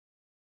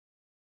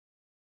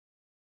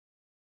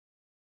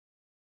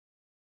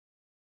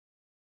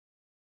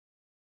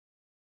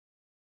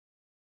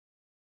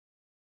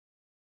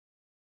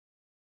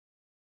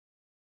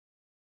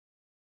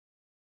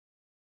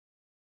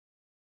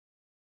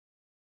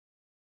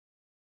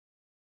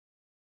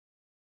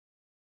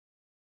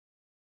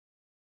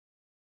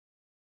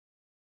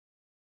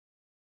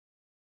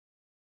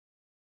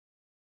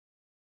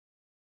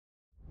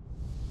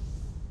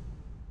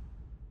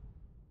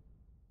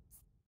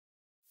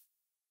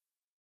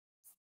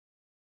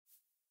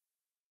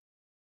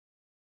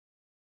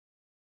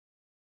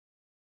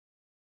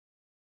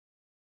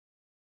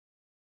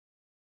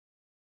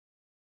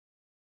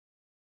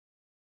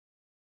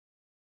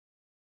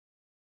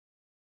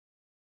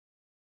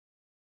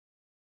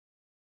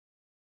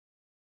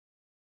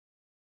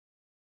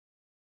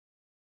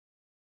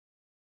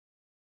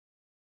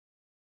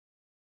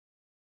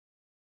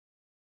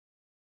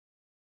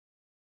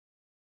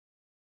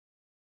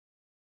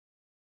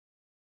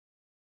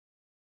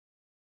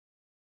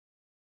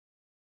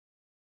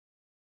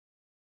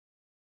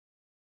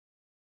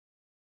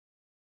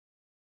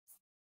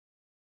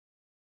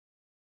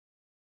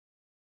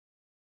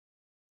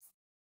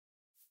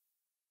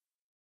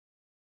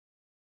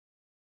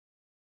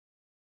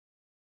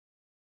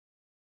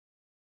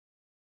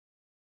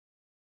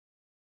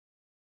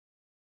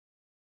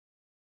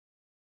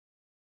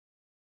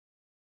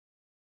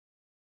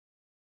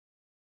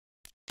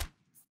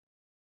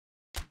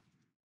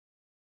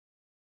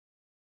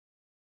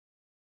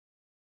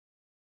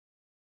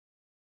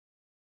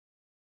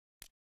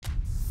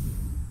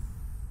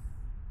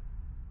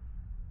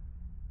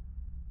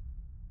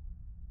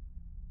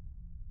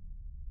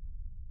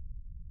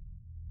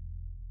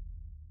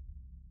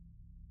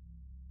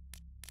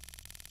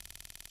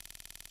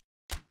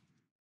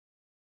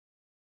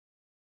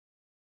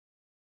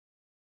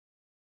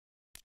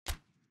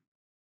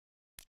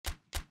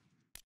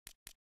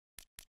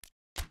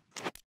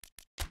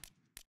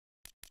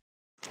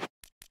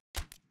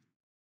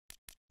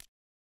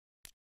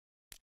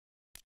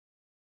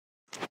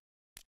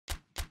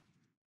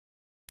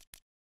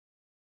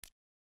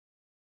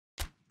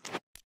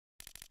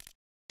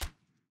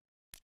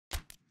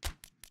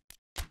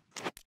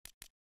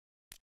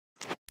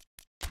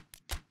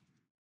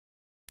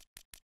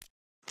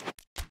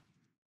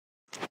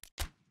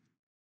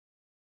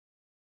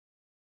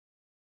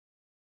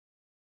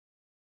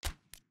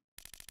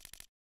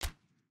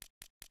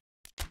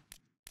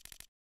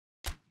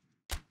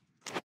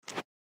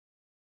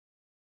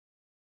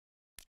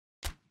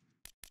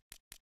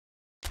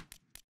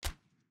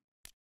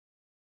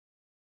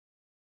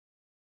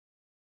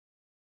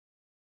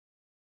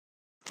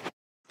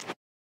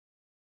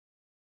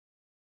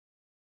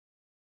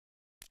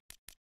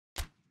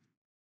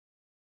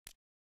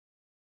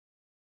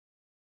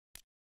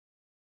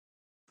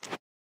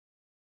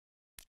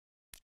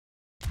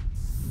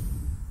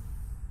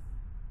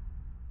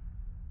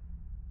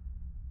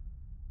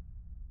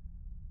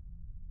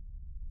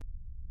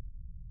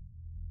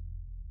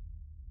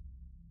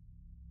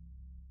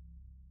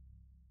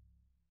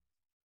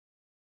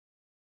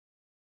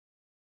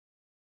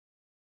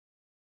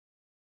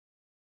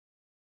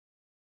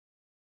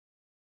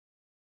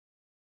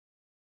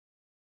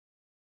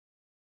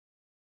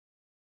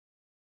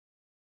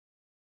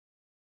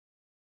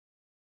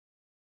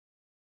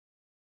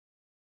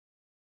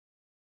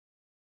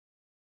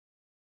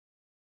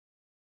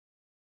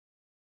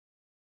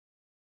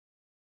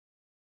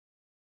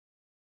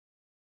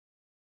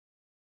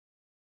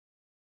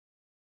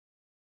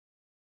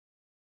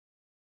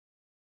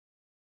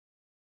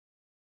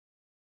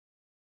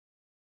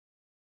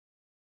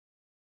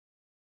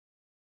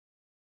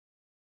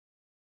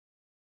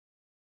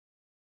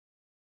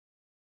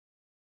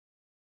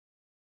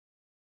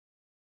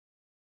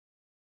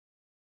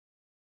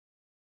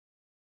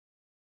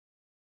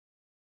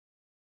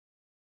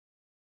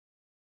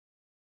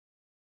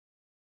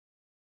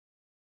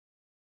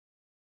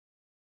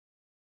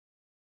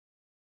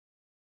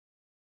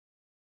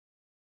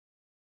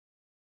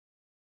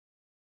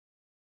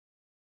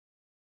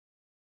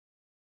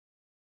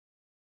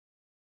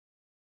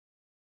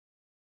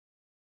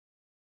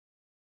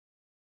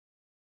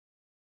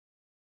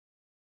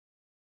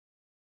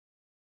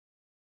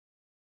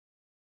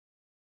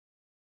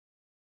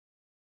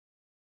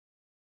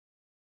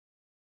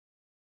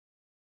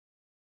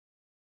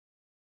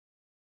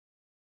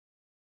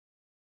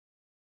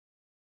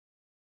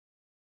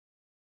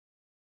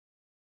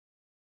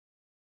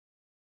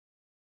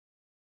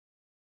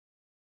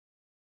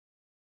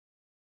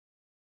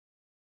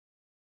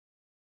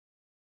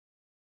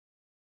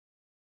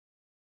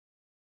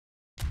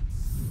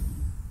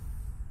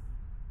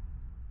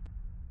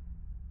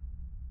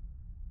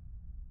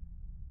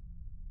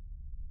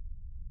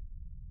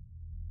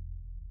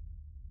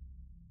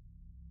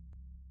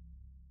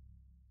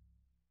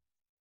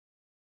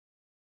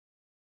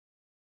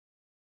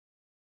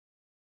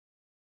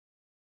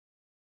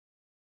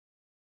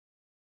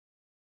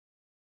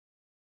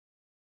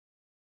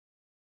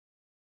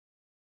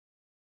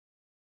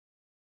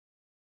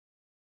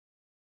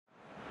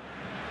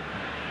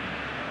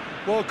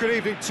Well, good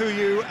evening to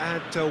you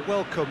and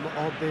welcome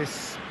on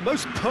this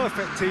most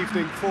perfect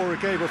evening for a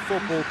game of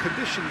football.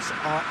 Conditions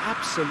are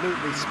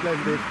absolutely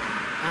splendid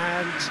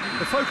and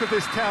the folk of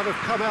this town have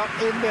come out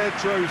in their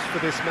droves for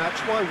this match.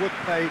 Why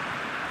wouldn't they?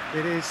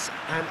 It is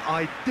an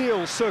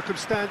ideal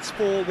circumstance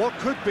for what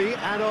could be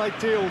an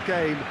ideal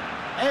game.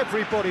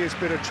 Everybody has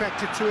been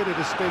attracted to it. It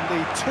has been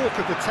the talk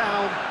of the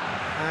town,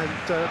 and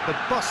the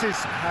buses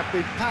have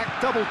been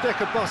packed,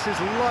 double-decker buses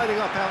lining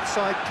up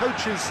outside.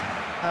 Coaches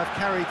have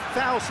carried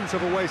thousands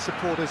of away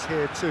supporters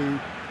here too,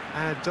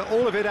 and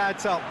all of it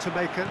adds up to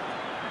make a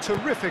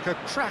terrific, a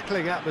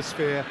crackling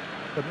atmosphere.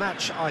 The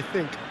match, I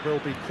think, will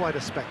be quite a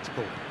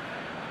spectacle.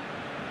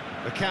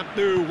 The Camp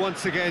Nou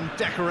once again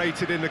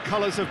decorated in the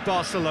colours of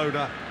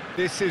Barcelona.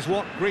 This is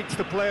what greets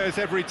the players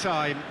every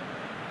time.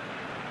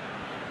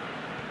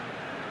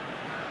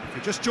 If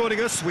you're just joining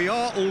us, we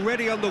are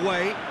already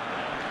underway.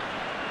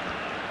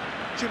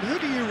 Jim, who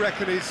do you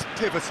reckon is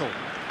pivotal?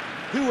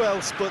 Who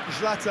else but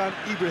Zlatan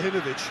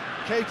Ibrahimovic,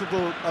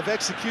 capable of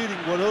executing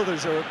what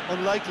others are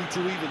unlikely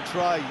to even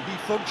try. He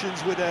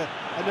functions with an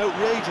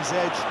outrageous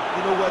edge.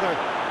 You know, whether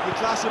you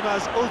class him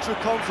as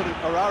ultra-confident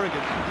or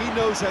arrogant, he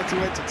knows how to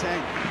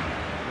entertain.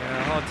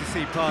 Yeah, hard to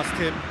see past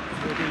him.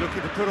 He'll be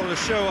looking to put on a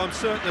show, I'm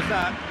certain of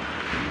that.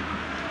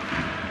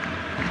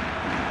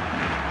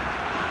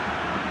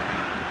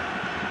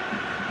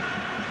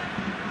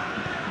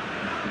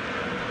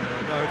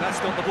 No, that's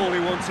not the ball he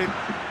wanted.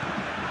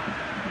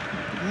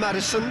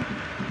 Madison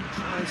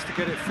tries to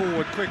get it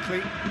forward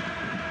quickly.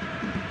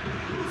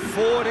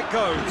 Forward it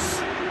goes.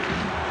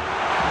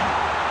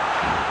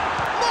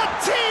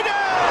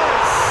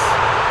 Martinez!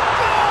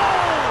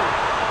 Goal!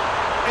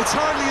 It's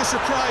hardly a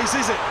surprise,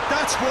 is it?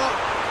 That's what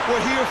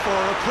we're here for.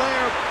 A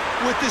player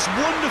with this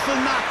wonderful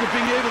knack of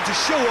being able to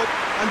show up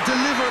and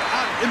deliver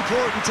at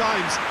important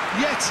times.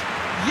 Yet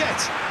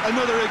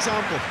another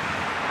example.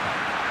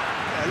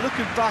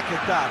 Looking back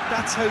at that,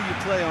 that's how you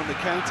play on the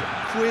counter.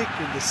 Quick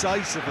and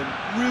decisive and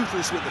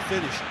ruthless with the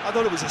finish. I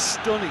thought it was a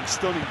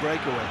stunning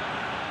breakaway.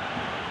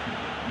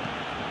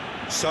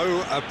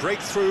 So, a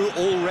breakthrough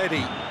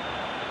already.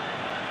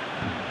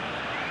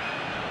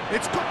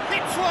 It's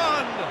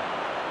one!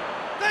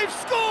 They've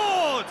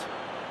scored!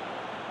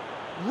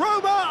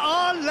 Roma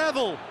are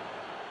level.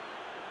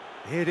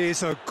 It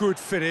is a good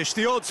finish.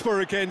 The odds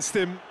were against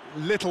him.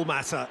 Little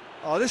matter.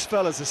 Oh, this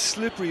fella's as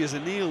slippery as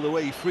an eel, the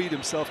way he freed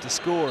himself to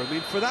score. I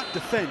mean, for that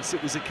defence,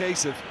 it was a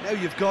case of, now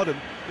you've got him,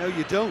 now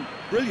you don't.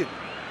 Brilliant.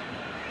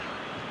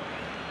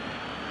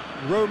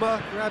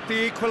 Roma grabbed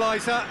the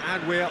equaliser,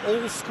 and we're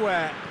all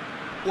square.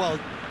 Well,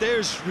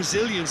 there's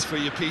resilience for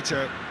you,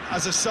 Peter.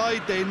 As a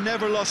side, they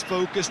never lost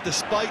focus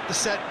despite the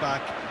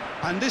setback,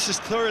 and this is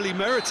thoroughly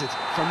merited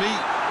for me.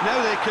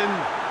 Now they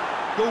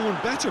can go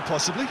one better,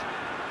 possibly.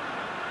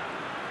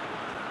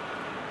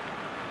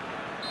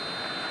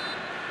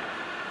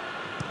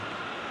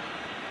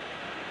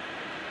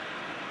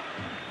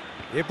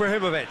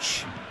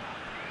 Ibrahimovic.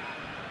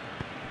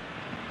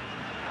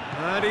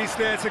 And he's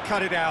there to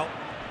cut it out.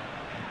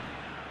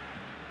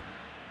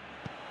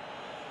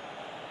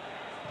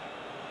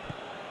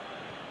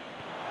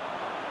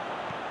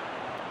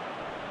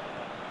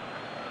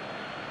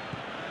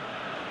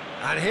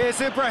 And here's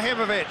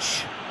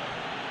Ibrahimovic.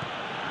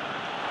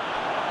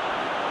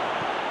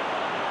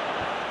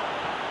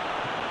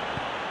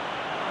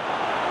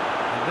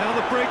 And now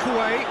the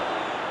breakaway.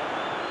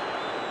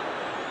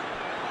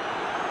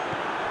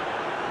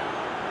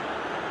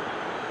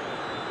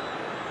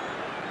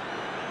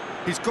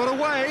 He's got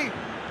away.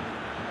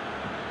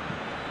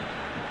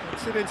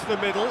 Gets it into the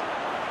middle.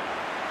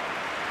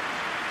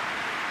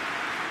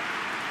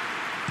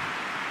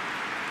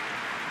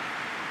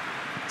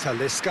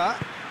 Talisca.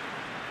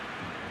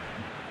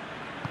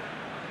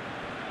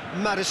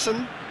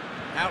 Madison.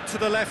 Out to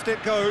the left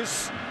it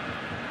goes.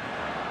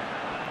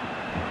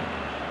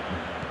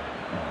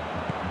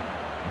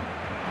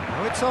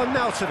 Now it's on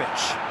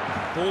Nautovic.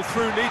 Ball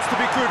through needs to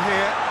be good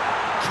here.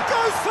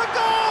 Goes for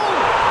goal!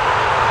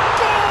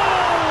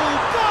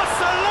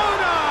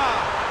 Barcelona!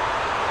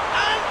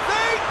 And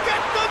they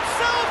get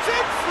themselves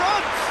in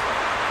front!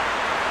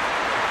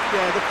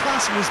 Yeah, the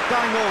pass was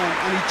bang on,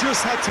 and he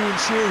just had to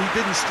ensure he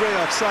didn't stray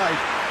offside.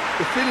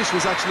 The finish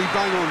was actually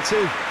bang on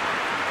too.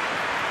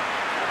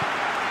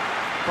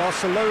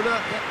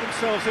 Barcelona get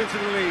themselves into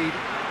the lead.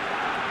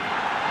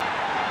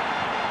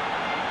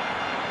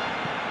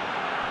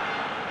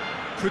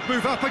 Could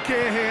move up a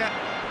gear here.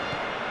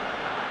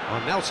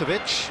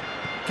 Arnautovic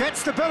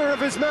gets the better of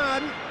his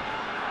man.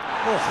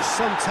 Oh,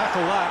 some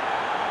tackle that.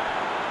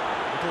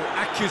 Little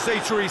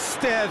accusatory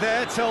stare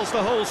there tells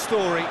the whole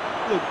story.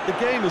 Look, the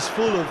game is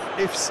full of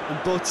ifs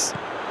and buts.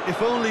 If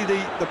only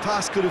the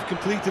pass could have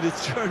completed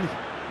its journey.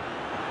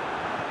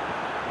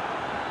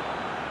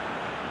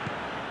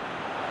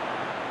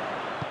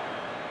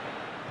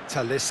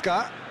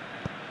 Talisca.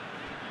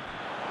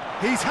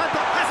 He's had a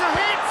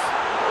hit!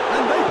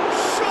 And they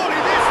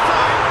surely this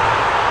time!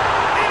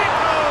 In it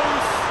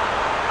goes!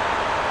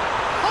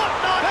 Hot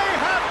night! They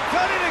have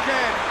done it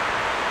again!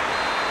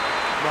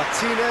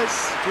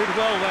 Martinez did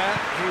well there.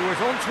 He was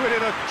onto it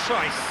in a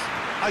trice.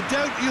 I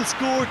doubt he'll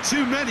score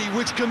too many,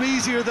 which come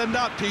easier than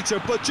that,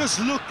 Peter, but just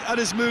look at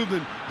his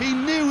movement. He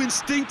knew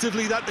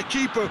instinctively that the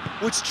keeper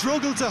would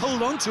struggle to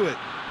hold on to it.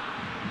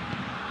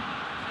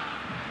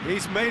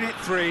 He's made it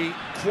 3.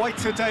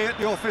 Quite a day at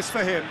the office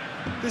for him.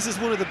 This is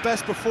one of the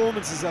best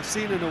performances I've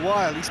seen in a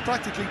while. He's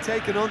practically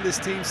taken on this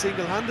team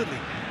single-handedly,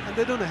 and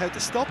they don't know how to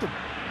stop him.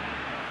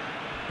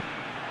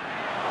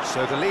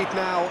 So the lead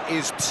now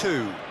is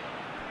 2.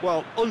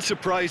 Well,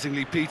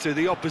 unsurprisingly, Peter,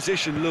 the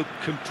opposition look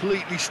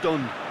completely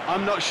stunned.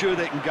 I'm not sure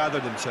they can gather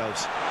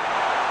themselves.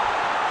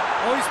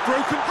 Oh, he's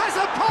broken, has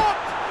a pop!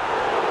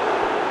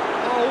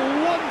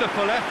 Oh,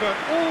 wonderful effort,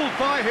 all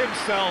by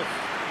himself.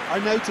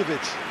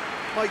 Arnautovic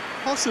might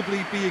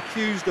possibly be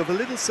accused of a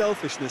little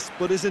selfishness,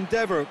 but his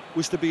endeavour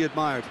was to be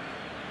admired.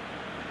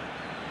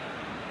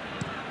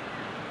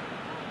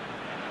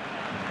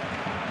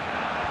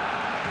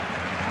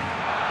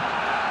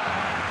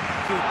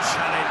 Good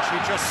challenge, he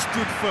just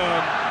stood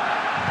firm.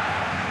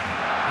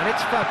 And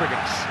it's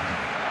Fabregas.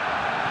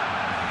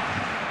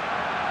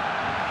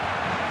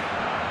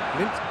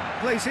 Lint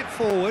plays it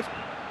forward.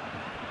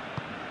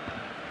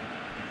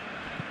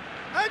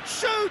 And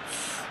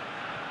shoots!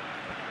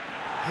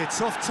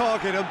 Hits off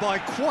target and by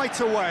quite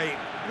a way.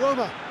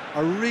 Roma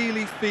are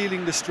really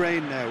feeling the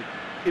strain now.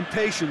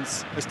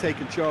 Impatience has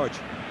taken charge.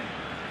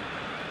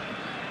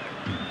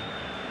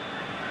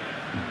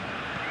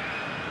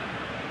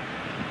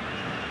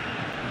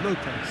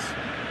 Lopez.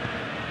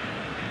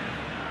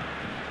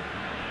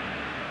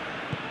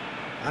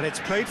 And it's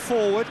played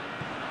forward.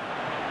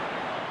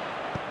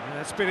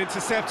 That's been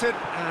intercepted,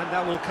 and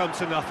that will come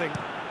to nothing.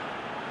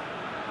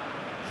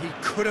 He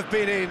could have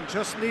been in,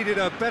 just needed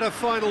a better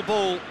final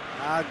ball.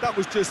 That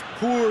was just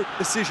poor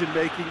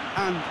decision-making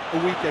and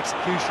a weak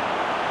execution.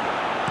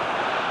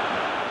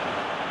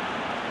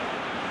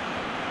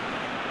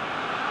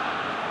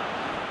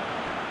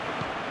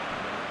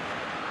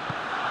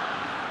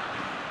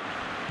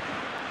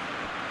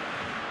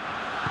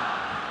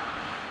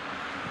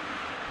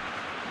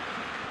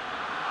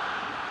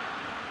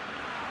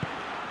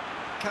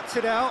 Cuts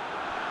it out.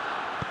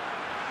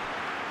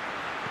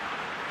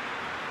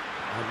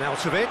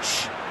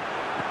 Arnautovic.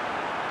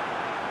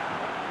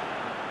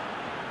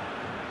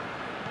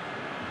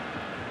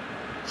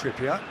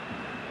 Trippier.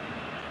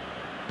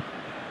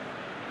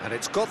 And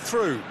it's got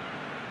through.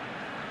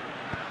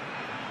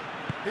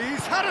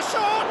 He's had a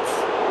shot!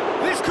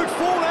 This could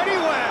fall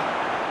anywhere!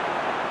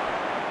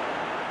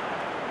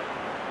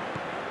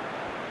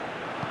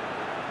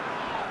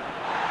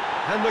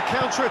 And the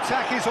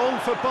counter-attack is on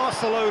for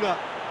Barcelona.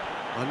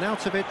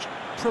 Arnautovic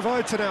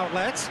provides an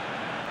outlet.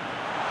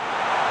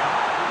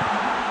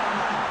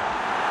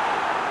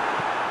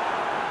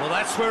 Well,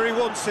 that's where he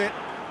wants it.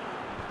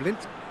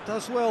 Blint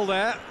does well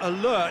there,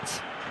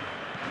 alert.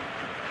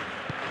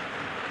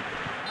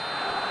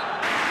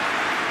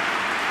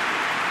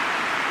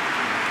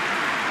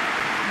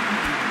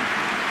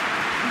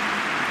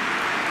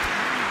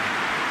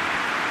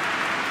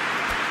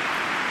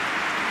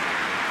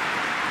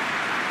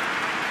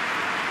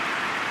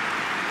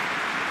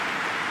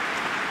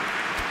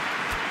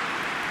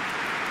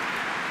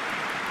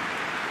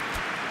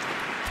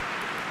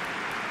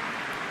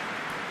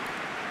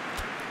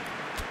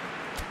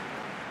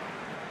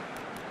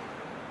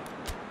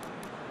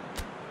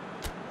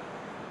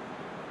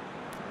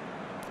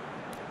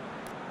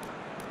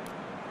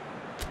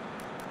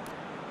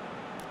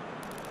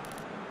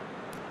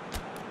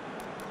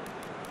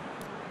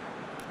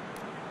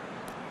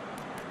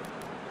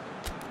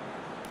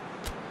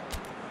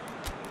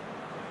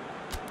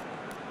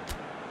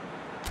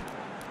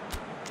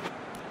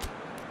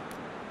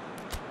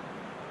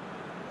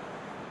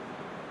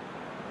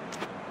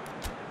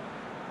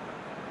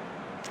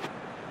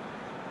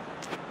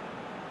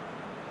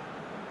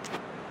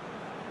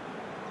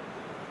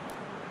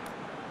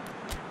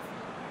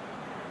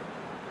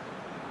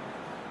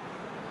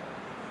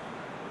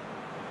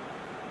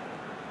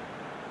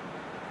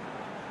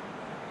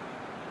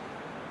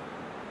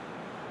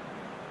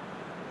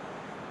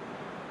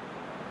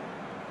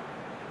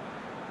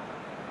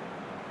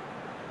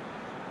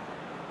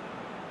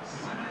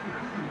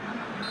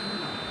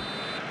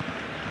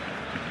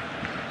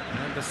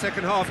 And the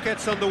second half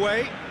gets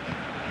underway.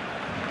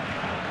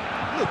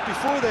 Look,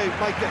 before they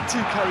might get too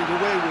carried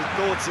away with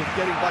thoughts of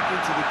getting back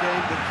into the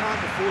game, they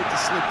can't afford to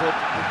slip up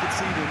and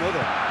concede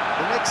another.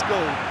 The next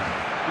goal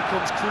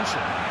becomes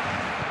crucial.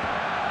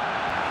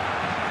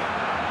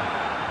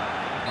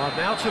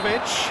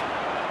 Arnautovic.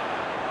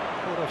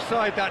 Caught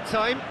offside that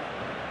time.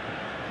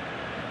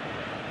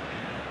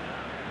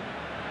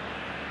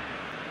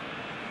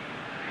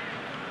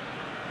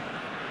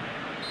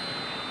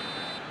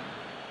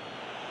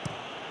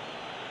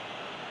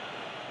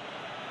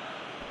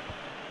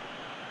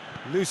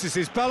 Loses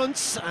his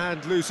balance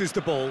and loses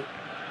the ball.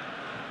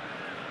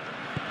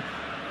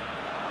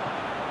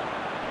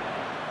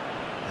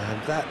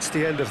 And that's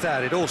the end of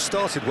that. It all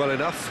started well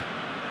enough.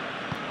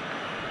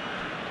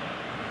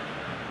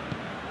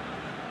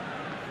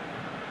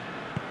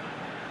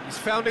 He's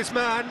found his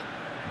man.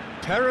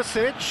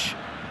 Perisic.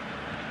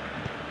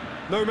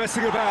 No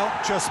messing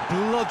about, just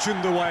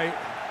bludgeoned away.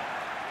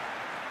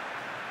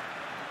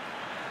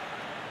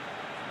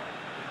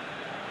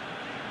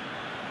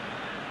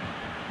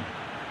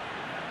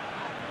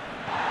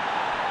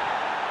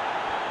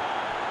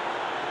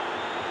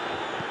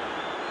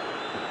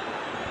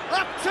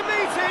 Up to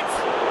meet it!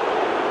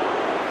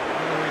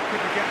 Oh, he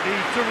couldn't get the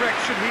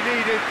direction he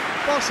needed.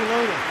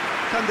 Barcelona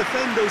can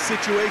defend those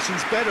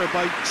situations better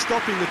by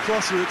stopping the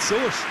crosser at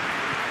source.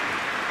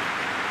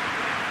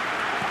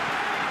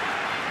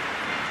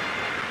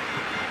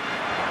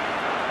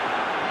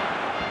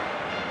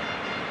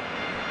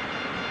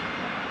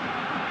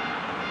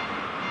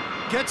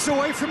 Gets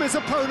away from his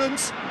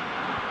opponents.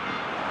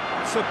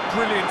 It's a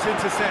brilliant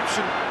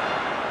interception.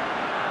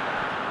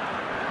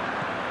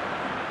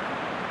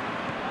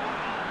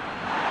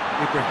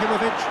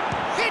 Ibrahimovic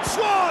hits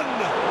one!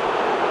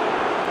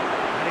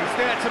 And he's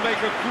there to make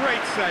a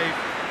great save.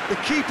 The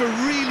keeper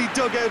really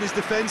dug out his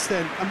defence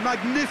then. A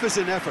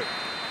magnificent effort.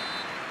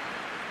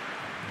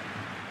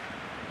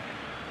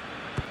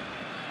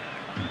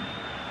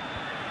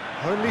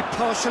 Only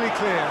partially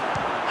clear.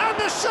 And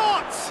the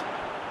shot!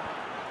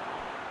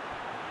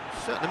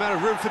 Certain amount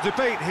of room for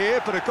debate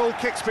here, but a goal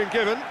kick's been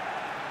given.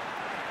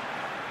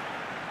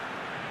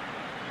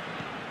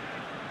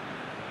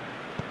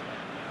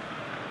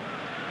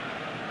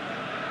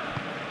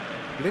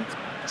 Lint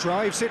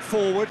drives it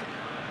forward.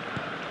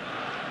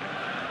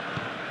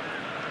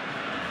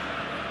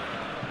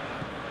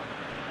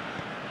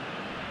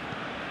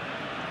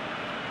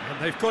 And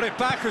they've got it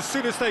back as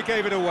soon as they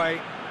gave it away.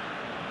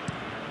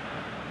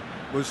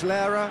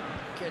 Muslera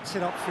gets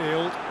it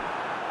upfield.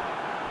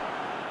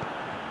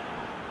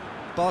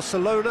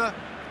 Barcelona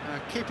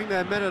keeping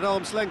their men at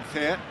arm's length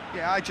here.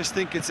 Yeah, I just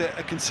think it's a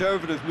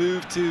conservative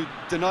move to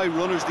deny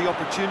runners the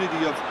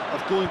opportunity of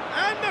going.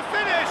 And the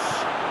finish!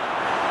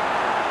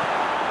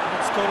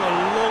 It's gone a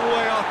long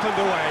way up and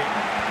away.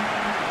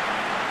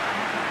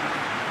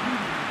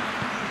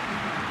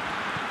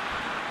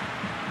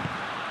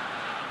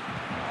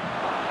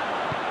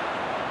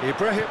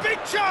 Ibrahim,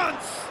 big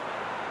chance!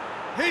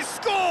 He's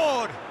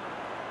scored!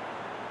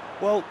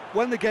 Well,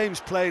 when the game's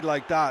played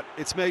like that,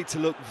 it's made to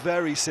look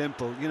very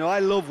simple. You know, I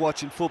love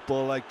watching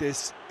football like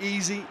this.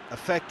 Easy,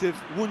 effective,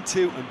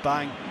 1-2 and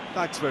bang.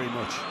 Thanks very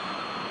much.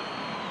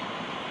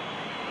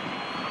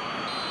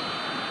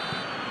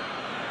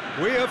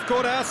 We have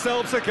got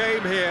ourselves a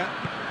game here.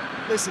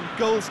 Listen,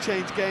 goals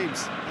change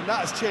games, and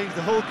that has changed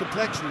the whole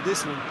complexion of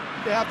this one.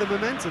 They have the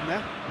momentum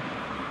now.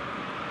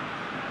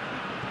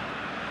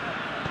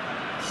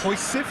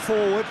 Hoists it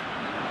forward.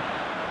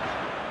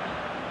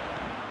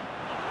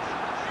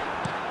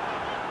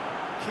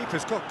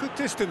 Keeper's got good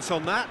distance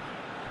on that.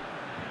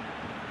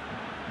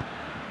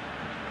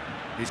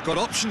 He's got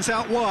options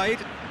out wide.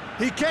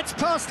 He gets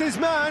past his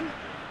man.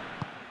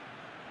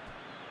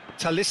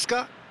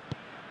 Talisca.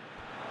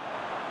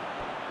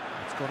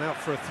 It's gone out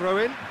for a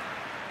throw-in.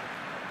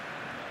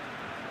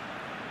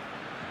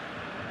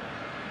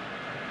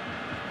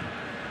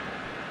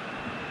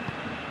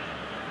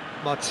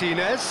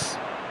 Martinez.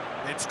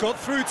 It's got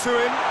through to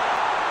him.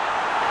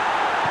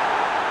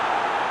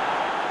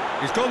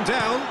 He's gone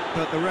down,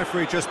 but the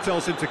referee just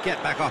tells him to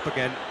get back up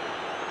again.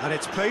 And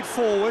it's played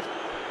forward.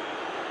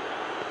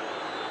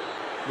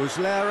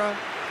 Muslera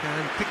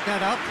can pick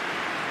that up.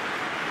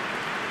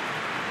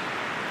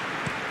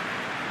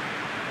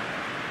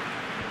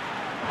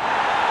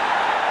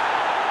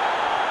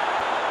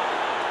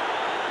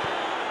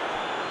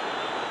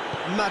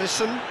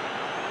 Madison.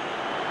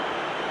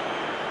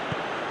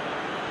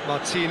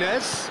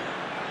 Martinez.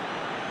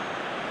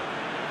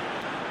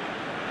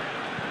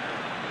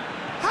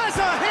 Has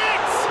a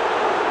hit!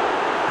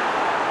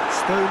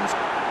 Stones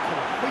can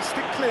hoist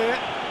it clear.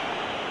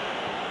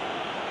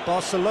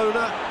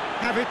 Barcelona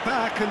have it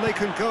back and they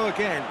can go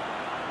again.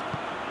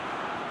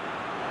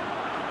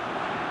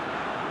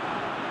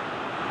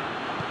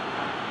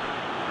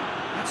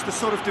 That's the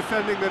sort of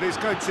defending that is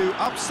going to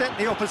upset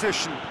the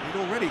opposition. It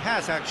already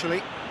has,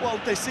 actually. Well,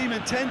 they seem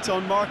intent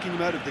on marking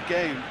him out of the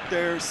game.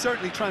 They're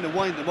certainly trying to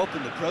wind them up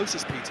in the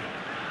process, Peter.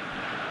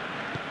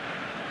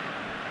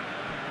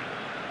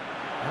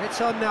 And it's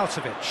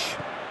Arnautovic.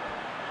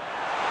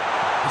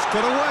 He's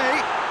got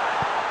away.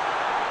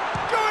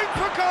 Going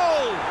for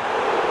goal!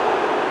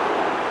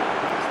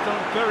 He's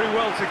done very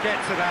well to get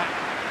to that.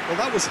 Well,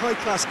 that was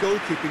high-class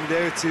goalkeeping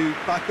there to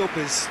back up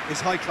his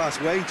high-class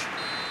wage.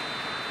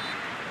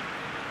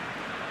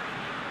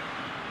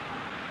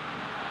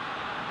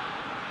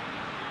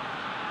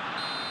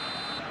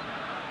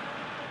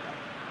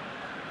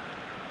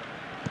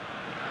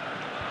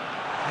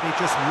 And he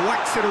just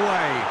whacks it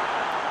away.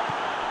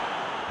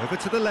 Over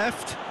to the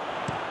left.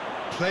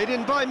 Played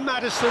in by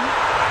Madison. Oh,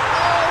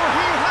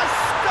 he has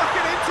stuck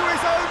it into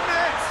his own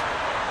net!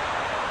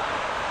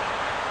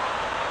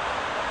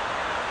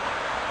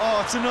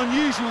 Oh, it's an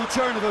unusual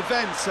turn of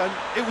events, and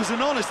it was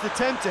an honest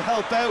attempt to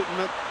help out,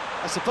 and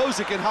I suppose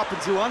it can happen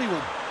to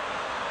anyone.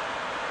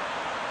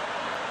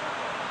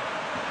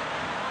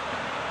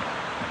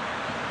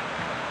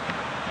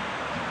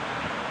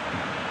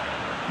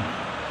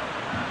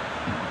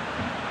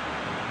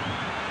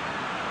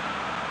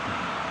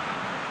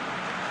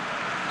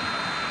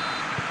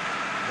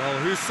 Well,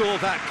 who saw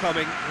that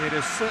coming? It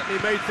has certainly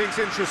made things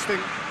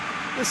interesting.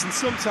 Listen,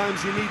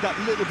 sometimes you need that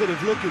little bit of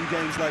luck in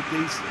games like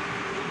these.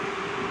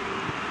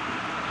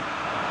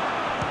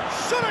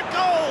 Shot a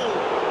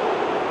goal!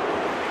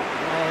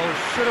 Oh,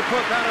 should have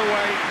put that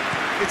away.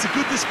 It's a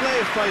good display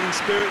of fighting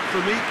spirit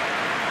for me.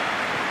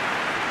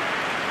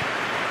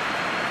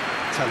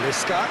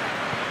 Talisca.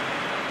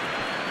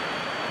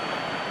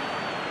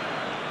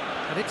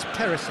 And it's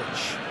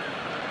Perisic.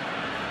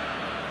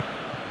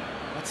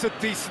 That's a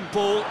decent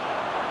ball.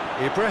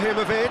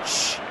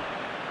 Ibrahimovic.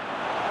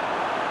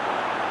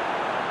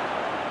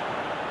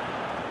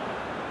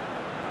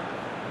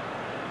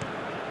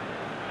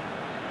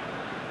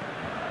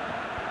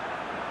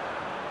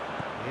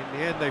 In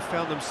the end, they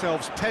found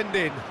themselves penned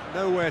in,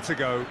 nowhere to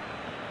go.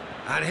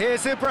 And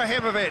here's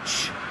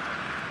Ibrahimovic.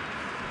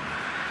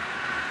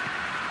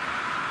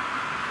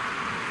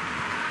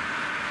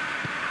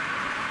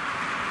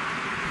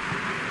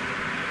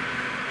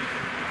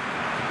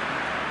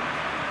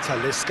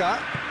 Talisca.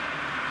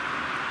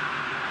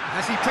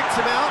 Has he picked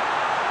him out?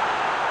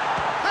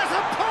 Has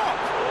a pop!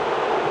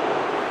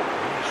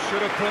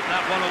 Should have put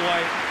that one away.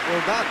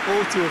 Well, that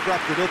ought to have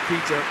wrapped it up,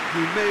 Peter.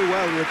 He may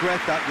well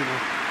regret that, you know.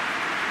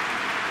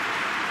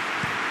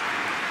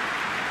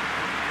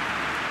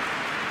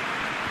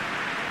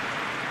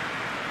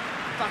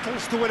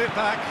 Battles to win it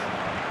back.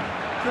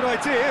 Good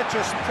idea,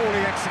 just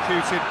poorly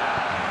executed.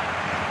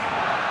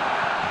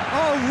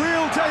 Oh,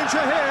 real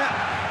danger here.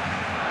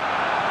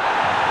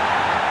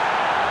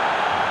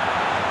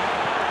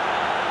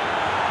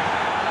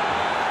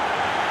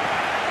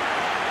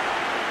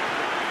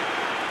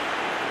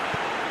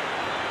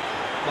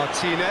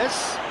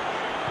 Martinez.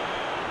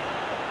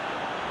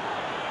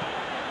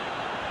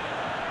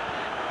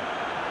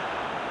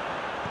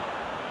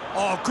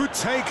 Oh, good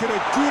take in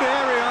a good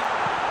area.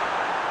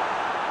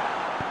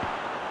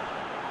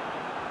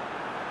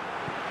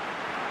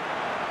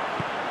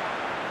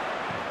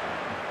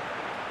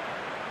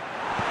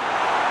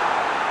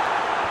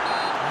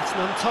 That's an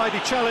untidy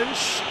challenge.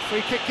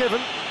 Free kick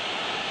given.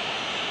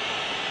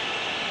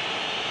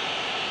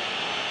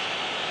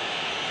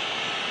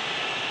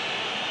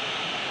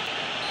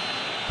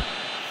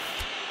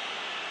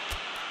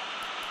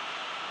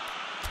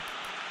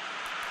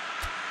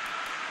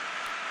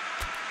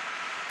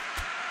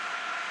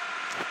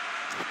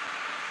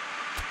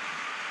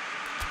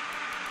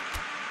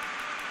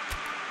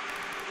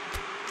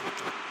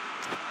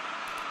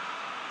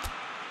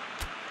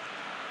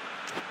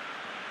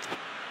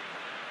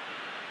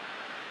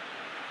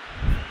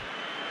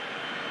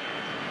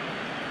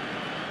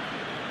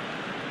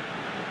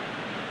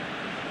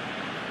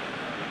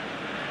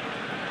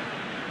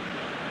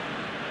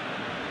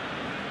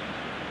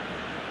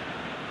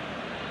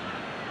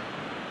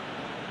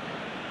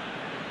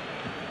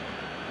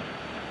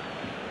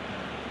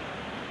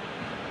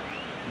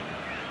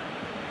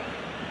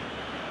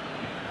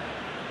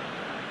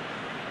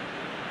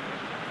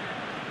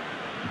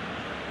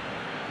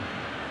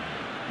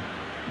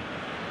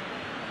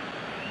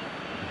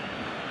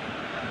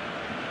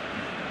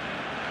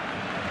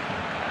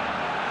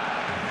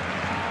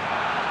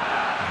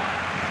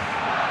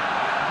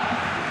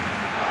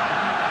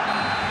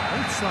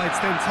 Sides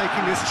then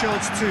taking this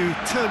chance to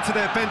turn to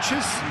their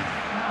benches.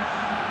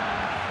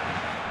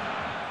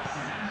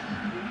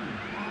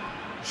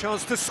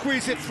 Chance to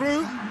squeeze it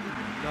through.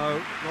 No,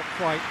 not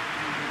quite.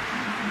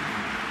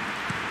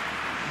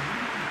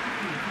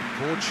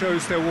 Board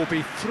shows there will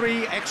be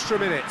 3 extra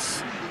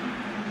minutes.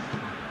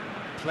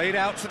 Played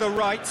out to the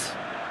right.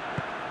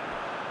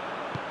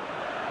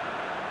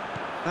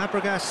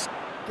 Fabregas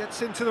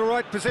gets into the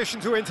right position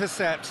to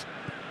intercept.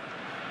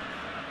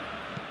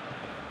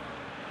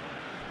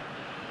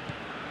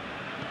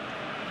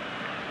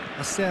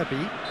 Acerbi.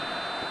 And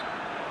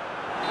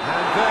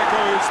there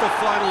goes the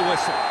final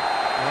whistle.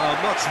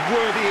 Much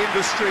worthy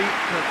industry,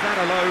 but that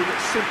alone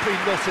simply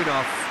not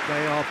enough.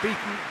 They are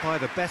beaten by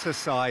the better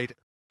side.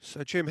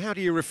 So, Jim, how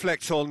do you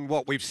reflect on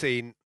what we've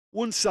seen?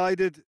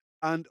 One-sided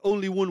and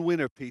only one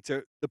winner,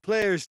 Peter. The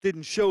players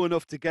didn't show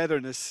enough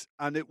togetherness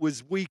and it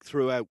was weak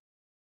throughout.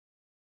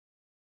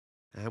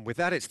 And with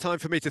that, it's time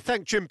for me to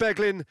thank Jim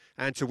Beglin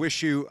and to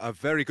wish you a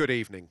very good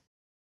evening.